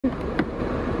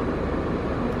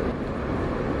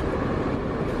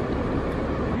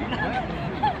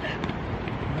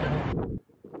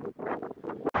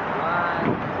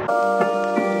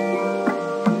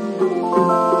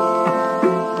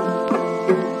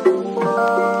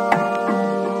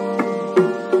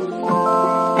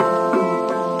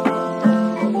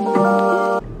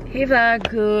Eva,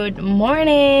 good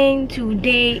morning.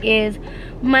 Today is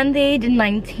Monday the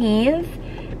 19th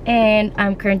and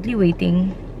I'm currently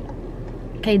waiting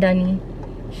kay Danny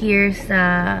here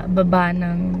sa baba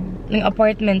ng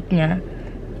apartment niya.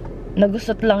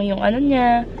 Nagusot lang yung ano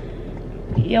niya,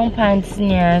 yung pants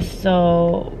niya,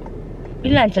 so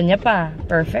ilansya niya pa.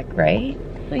 Perfect, right?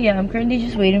 So yeah, I'm currently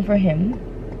just waiting for him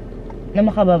na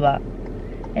makababa.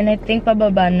 And I think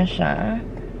pababa na siya.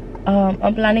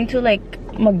 I'm planning to like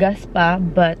mag-gas pa,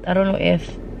 but I don't know if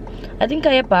I think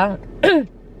kaya pa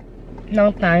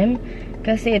ng time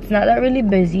kasi it's not that really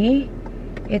busy.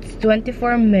 It's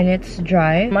 24 minutes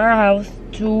drive from our house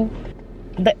to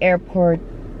the airport.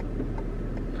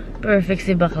 Perfect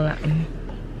si bakla.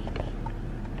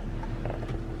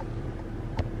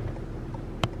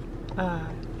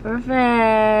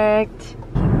 Perfect.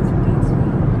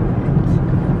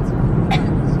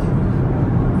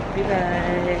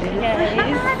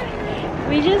 Guys,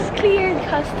 we just cleared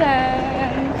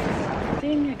customs. So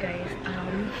yun nga guys,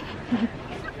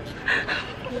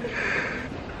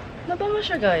 nabango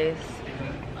siya guys.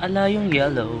 Ala yung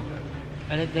yellow.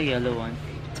 I like the yellow one.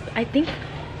 I think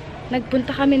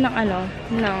nagpunta kami ng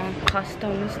ng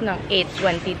customs ng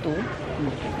 8:22.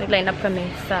 Nag-line up kami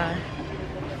sa,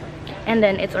 and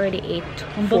then it's already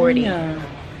 8:40.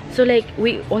 So like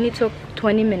we only took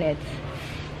 20 minutes.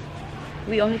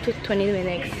 We only took 20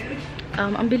 minutes.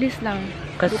 Ang bilis lang.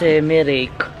 Kasi may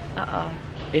rake.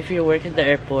 If you work at the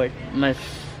airport, mas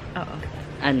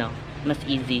mas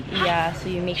easy. Yeah, so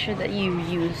you make sure that you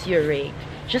use your rake.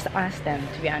 Just ask them,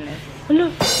 to be honest. Hello.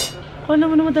 Kala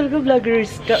mo naman talaga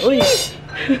vloggers ka. Uy.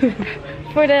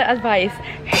 For the advice.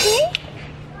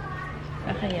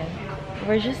 Okay, yan.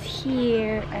 We're just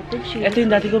here at the gym. Ito yung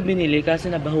dati ko binili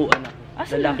kasi nabahuan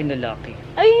ako. Lalaki.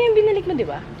 Ay, yun yung binalik mo, di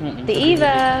ba? Si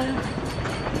Eva.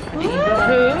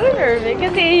 Perfect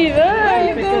kasi Eva.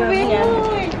 You go with me.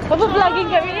 Papa-vlogging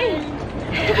kami.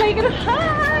 Hi!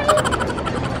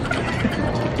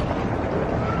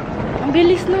 Ang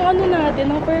bilis nung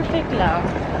natin, ang perfect lang.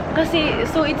 Kasi,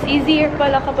 so it's easier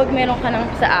pala kapag meron ka ng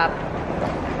sa app.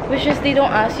 Which is, they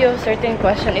don't ask you a certain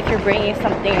question if you're bringing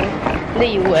something in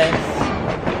the US.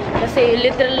 Kasi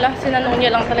literal lang, sinanong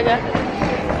niya lang talaga,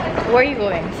 where are you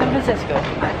going? San Francisco.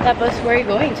 Tapos, where are you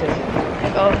going to?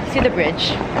 Like, oh, see the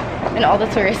bridge. And all the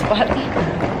tourist spots.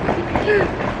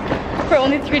 For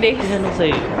only 3 days. Tinanong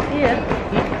sa'yo? Yeah.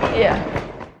 Yeah.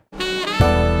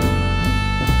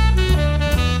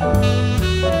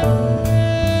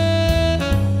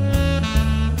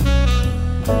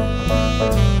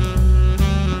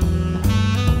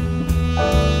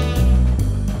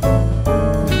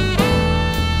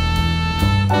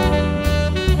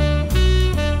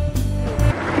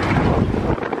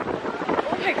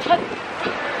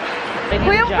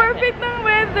 Uy, ang perfect ng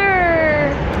weather!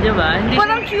 Diba?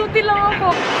 Parang cutie lang ako.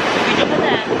 Video ka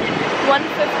na.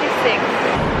 1:56.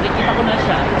 Nakikita ko na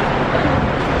siya.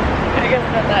 Nagas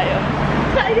na tayo.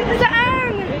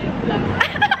 Saan?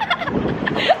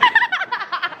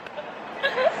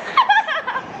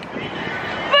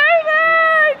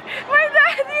 Perfect! My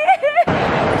daddy!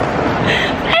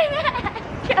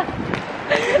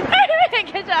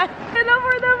 Perfect ka siya. Hello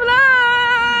for the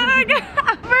vlog!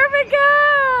 Perfect ka!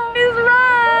 He's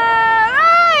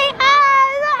right!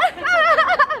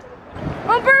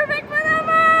 Oh, perfect mo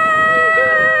naman!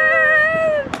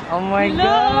 Oh my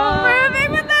God!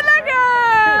 Perfect mo talaga!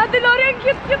 Ate Lori, ang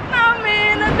cute-cute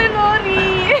namin! Ate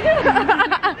Lori!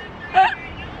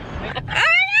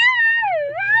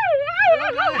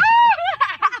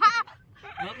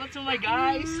 Welcome to my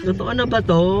guys! Totoo na ba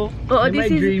to? Oo, am I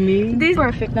dreaming? This is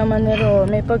perfect naman ni Ron.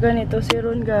 May paganito si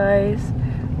Ron, guys.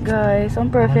 Guys,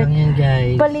 ang perfect. Yan,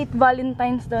 guys. Palit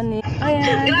Valentine's daw ni.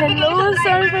 Ayan, hello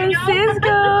San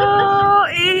Francisco!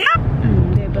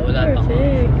 Diba?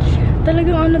 Perfect.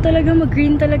 Talagang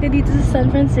mag-green talaga dito sa San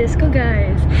Francisco,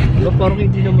 guys. Parang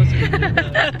hindi naman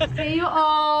See you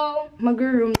all!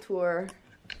 Mag-room tour.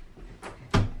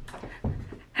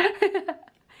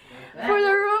 For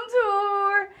the room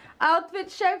tour! Outfit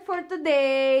check for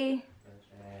today.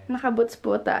 Nakaboots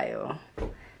po tayo.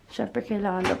 Siyempre,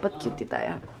 kailangan dapat cutie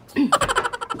tayo.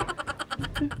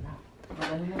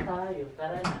 Ano na tayo?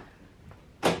 Tara na.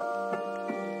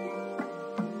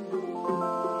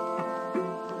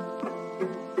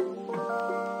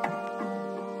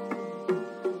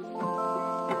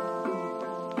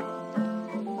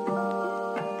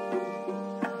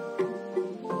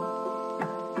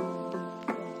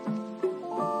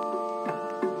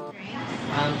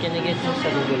 Can I get yung sa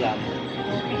Google App?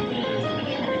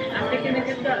 Can I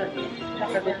get that?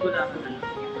 Sa Google App.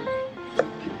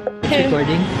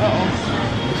 Recording? Oo.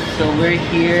 So, So we're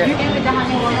here.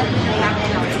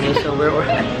 Okay, so we're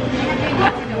ordering.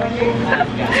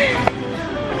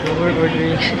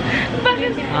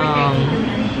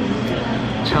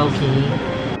 Chowking.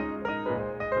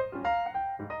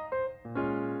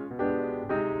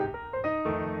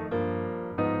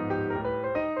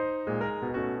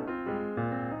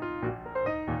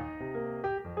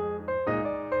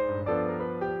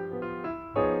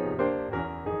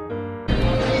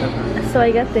 So I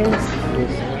got this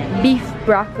beef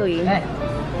broccoli. What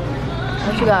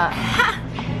you got?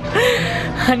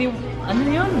 Honey, ano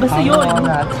yun? Basta yun.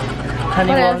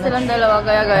 Honey Parehas silang dalawa,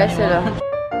 kaya guys sila.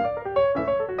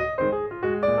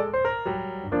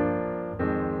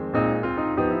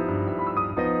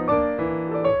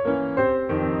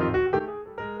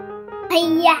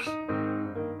 Hiya!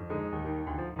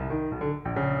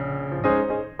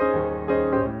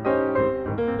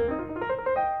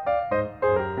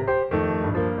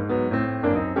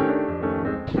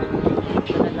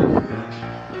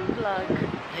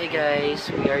 Hey guys,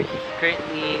 we are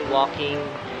currently walking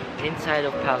inside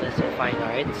of Palace of Fine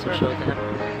Arts. So show them.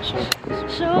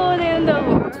 Show them the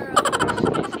world.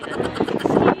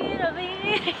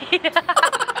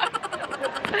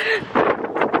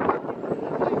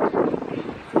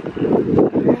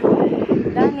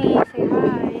 Danny, say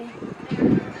hi.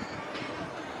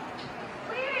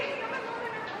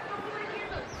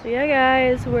 So yeah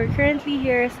guys, we're currently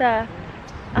here sa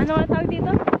ano nga tawag dito?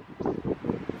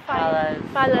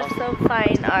 Palace of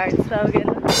Fine Arts. So,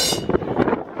 ganun.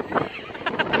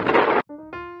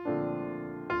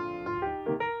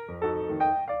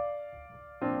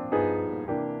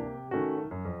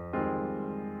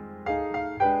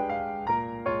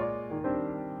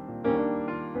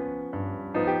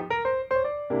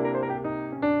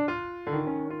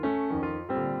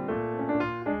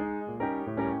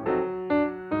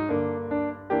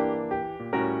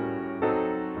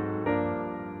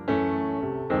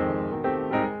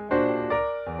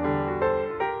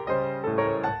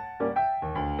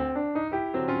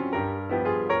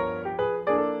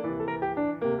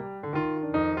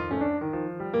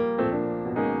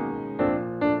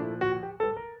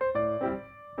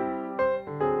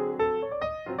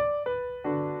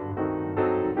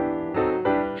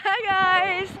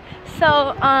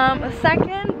 So,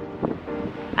 second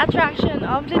attraction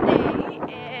of the day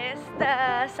is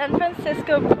the San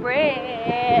Francisco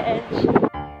Bridge.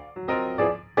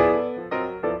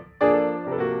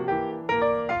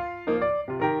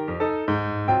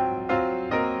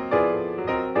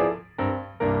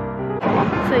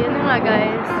 So, yun na nga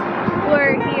guys.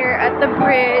 We're here at the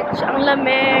bridge. Ang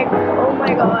lamig. Oh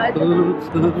my god. Yay!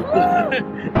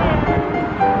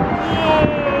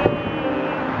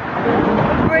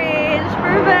 Bridge,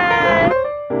 we're back!